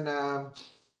attendance, and then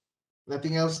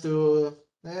nothing else to,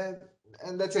 and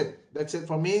that's it. That's it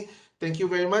from me. Thank you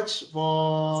very much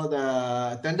for the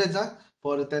attendance.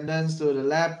 For the attendance to the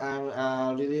lab.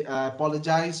 I really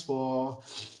apologize for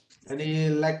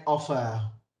any lack of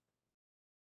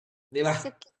QR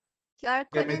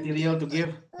code material to give.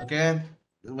 Okay,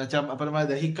 macam apa nama,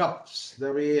 the hiccups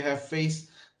that we have faced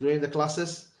during the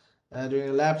classes, during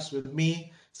the labs with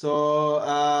me. So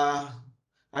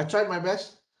I tried my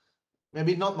best.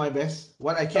 Maybe not my best.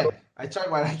 What I can. I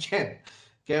tried what I can.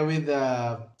 Okay, with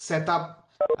the setup,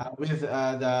 with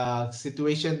the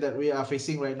situation that we are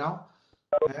facing right now.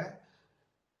 Okay,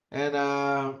 and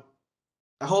I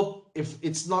hope if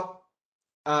it's not,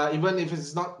 even if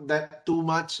it's not that too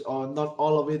much or not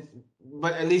all of it,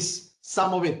 but at least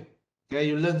some of it. Okay,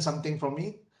 you learn something from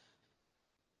me.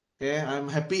 Okay,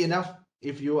 I'm happy enough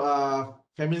if you are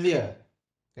familiar.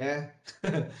 Okay,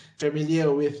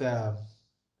 familiar with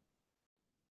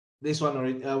this one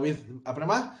already, with apa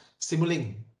nama,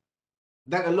 Simulink.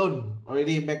 That alone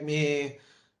already make me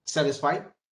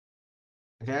satisfied.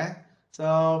 Okay,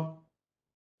 so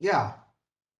yeah,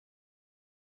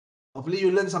 hopefully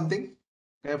you learn something,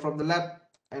 okay, from the lab,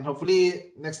 and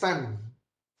hopefully next time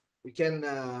we can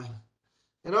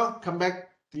come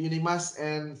back to Unimas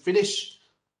and finish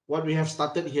what we have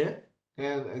started here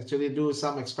and actually do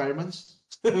some experiments.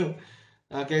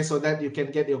 Okay, so that you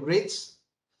can get your grades.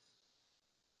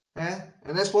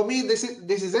 And as for me, this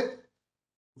is it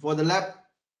for the lab.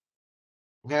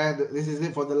 Okay, this is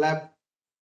it for the lab.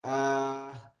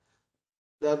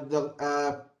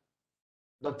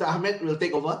 Dr. Ahmed will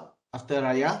take over after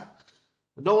Raya.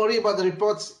 Don't worry about the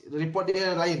reports. The report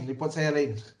dia lain, report saya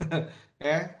lain.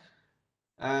 Okay.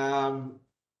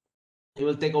 He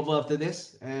will take over after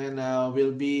this, and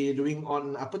we'll be doing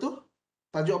on apa tu?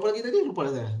 Tajuk apa lagi tadi? Lupa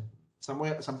dah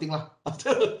saya. Something lah.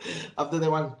 After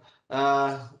that one,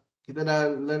 kita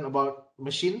dah learn about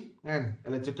machine kan,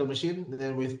 electrical machine, and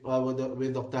then with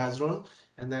Dr. Hazrul,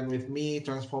 and then with me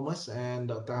transformers, and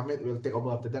Dr. Hamid will take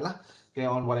over after that lah. Okay,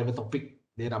 on whatever topic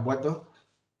dia nak buat tu.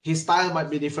 His style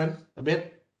might be different a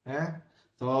bit.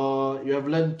 So you have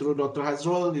learned through Dr.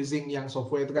 Hazrul using yang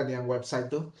software tu kan, yang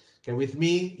website tu. Okay, with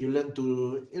me you learn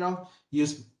to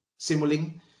use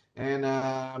Simulink. And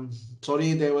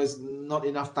sorry there was not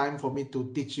enough time for me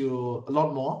to teach you a lot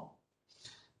more.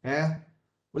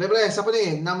 Boleh siapa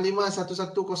ni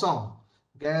 65110.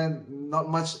 Okay, not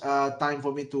much time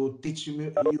for me to teach you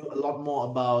a lot more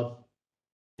about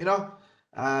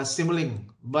Simulink,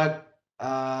 but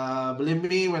believe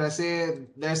me when I say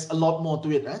there's a lot more to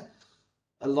it.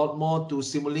 A lot more to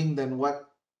Simulink than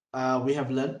what we have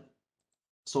learned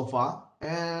so far.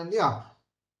 And yeah,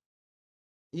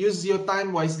 use your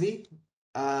time wisely.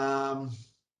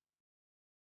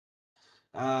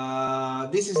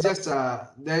 This is just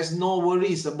there's no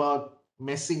worries about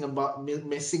messing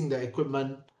the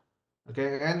equipment,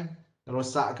 okay, and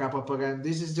rosak ke apa kan.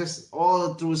 This is just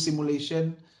all through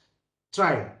simulation.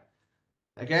 Try,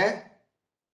 okay,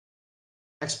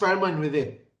 experiment with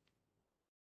it,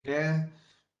 okay,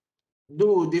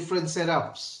 do different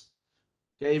setups,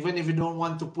 okay, even if you don't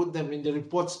want to put them in the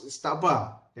reports, tak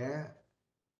apa, okay,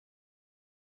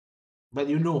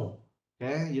 but you know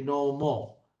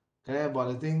more, okay,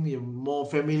 about the thing. You're more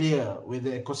familiar with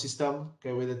the ecosystem,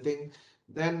 okay, with the thing,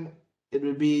 then it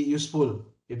will be useful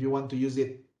if you want to use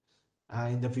it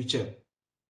in the future,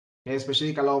 okay,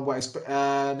 especially kalau buat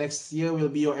next year will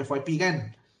be your FYP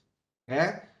kan,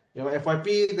 okay, your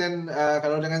FYP. Then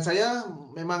kalau dengan saya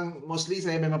memang mostly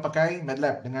saya memang pakai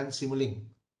MATLAB dengan Simulink.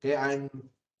 Okay, I'm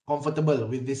comfortable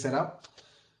with this setup.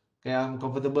 Okay, I'm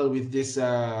comfortable with this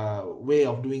way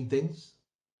of doing things.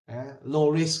 Low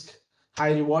risk,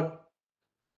 high reward.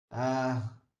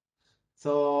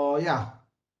 So yeah,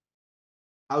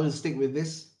 I will stick with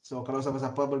this. So kalau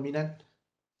siapa-siapa berminat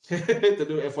to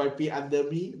do FYP under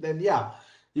me, then yeah,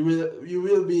 you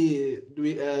will be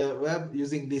doing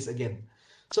using this again.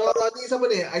 So ni siapa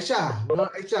ni? Aisyah.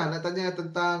 Aisyah nak tanya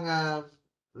tentang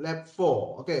lab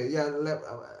 4. Okay, yeah, lab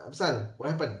Absal,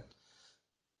 what happened?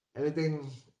 Anything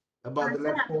about the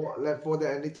lab 4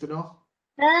 that I need to know?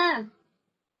 Sir,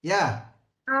 Yeah.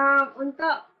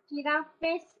 untuk kira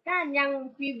face kan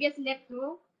yang previous lab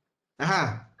tu,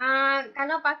 Aha.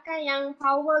 kalau pakai yang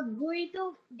power GUI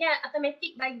tu, dia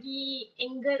automatic bagi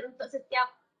angle untuk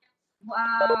setiap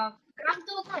graph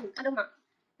tu kan, ada mak?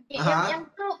 Okay, yang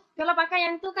tu, kalau pakai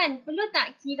yang tu kan, perlu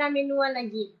tak kira manual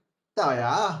lagi? Tak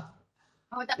ya.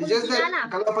 Oh, tak It's perlu just kira that lah.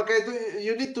 kalau pakai itu,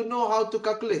 you need to know how to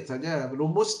calculate saja.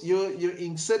 Rumus you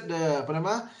insert the apa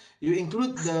nama? You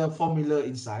include the formula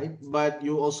inside, but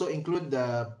you also include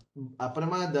the apa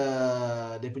nama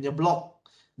dia punya block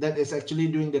that is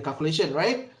actually doing the calculation,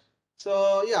 right?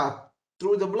 So yeah,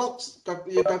 through the blocks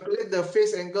you calculate the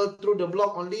phase angle through the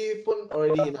block only pun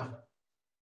already enough.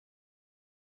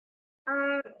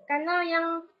 Kalau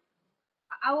yang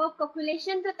our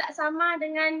calculation tu tak sama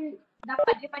dengan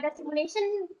dapat daripada simulation,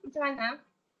 macam mana?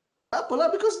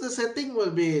 Apalah, because the setting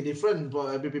will be different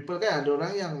for every people kan. Ada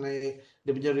orang yang naik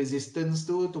dia punya resistance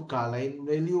tu tukar lain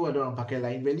value, ada orang pakai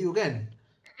lain value kan.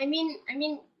 I mean,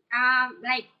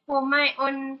 like for my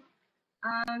own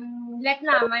lab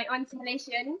lah, my own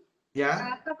simulation.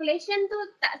 Yeah. Calculation tu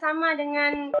tak sama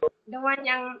dengan the one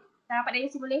yang dapat dari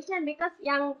simulation because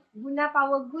yang guna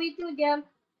power GUI tu dia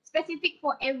specific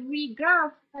for every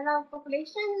graph. Kalau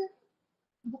calculation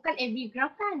bukan every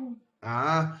graph kan.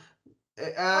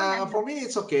 For me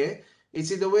it's okay.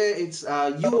 It's in the way it's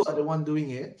you are the one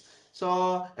doing it.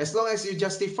 So as long as you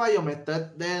justify your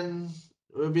method, then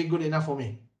it will be good enough for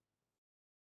me.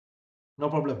 No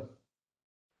problem.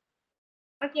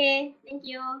 Okay, thank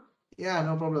you. Yeah,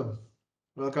 no problem.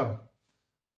 Welcome.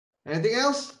 Anything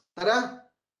else? Tada?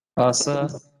 Sir,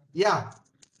 Yeah.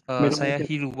 saya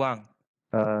Hiluang,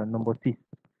 nombor C.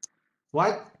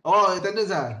 What? Oh, attendance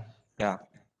ah? Yeah.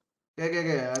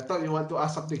 Okay. I thought you want to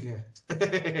ask something.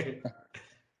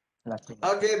 Nothing.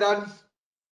 Okay, done.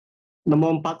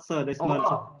 Nombor 4, sir, Desmond.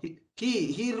 Oh,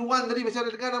 Hiluan tadi macam ada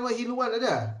dengar nama Hiluan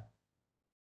ada?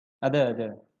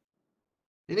 Ada.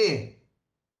 Ini?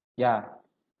 Ya.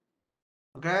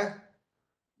 Okay.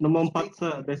 Nombor 4,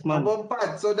 sir, Desmond. Nombor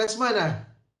 4. So Desmond ah?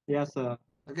 Ya, sir.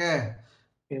 Okay.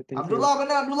 Okay, thank you. Abdullah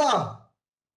mana Abdullah?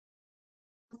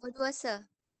 Nombor 2, sir.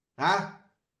 Ha?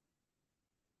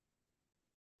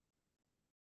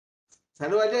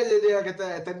 Selalu ada je dia kata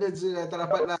attendance tak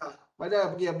dapat lah.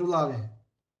 Mana pergi Abdullah ni?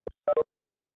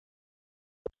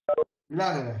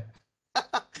 Hilang ada.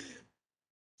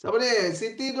 Siapa ni?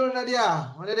 Siti Nur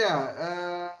Nadia. Mana dia?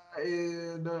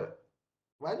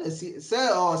 Mana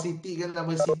Sir? Oh, Siti kan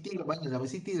nama Siti kat mana? Nama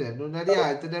Siti dah. Nur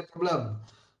Nadia, internet problem.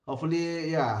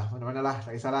 Hopefully, ya, mana-mana lah.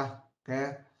 Tak kisahlah.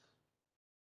 Okay.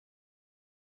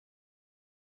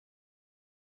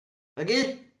 Lagi?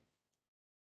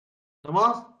 No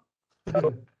more?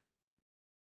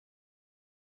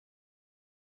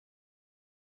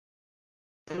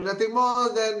 If nothing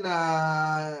more, then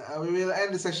we will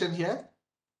end the session here.